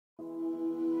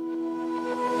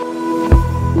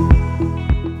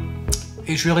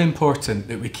It's really important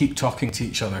that we keep talking to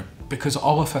each other because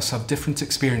all of us have different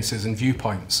experiences and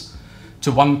viewpoints.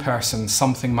 To one person,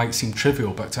 something might seem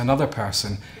trivial, but to another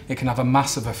person, it can have a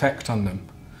massive effect on them.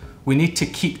 We need to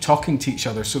keep talking to each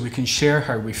other so we can share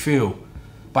how we feel.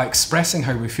 By expressing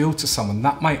how we feel to someone,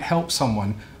 that might help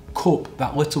someone cope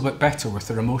that little bit better with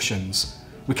their emotions.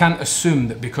 We can't assume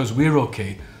that because we're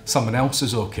okay, someone else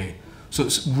is okay. So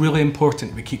it's really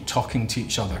important we keep talking to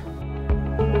each other.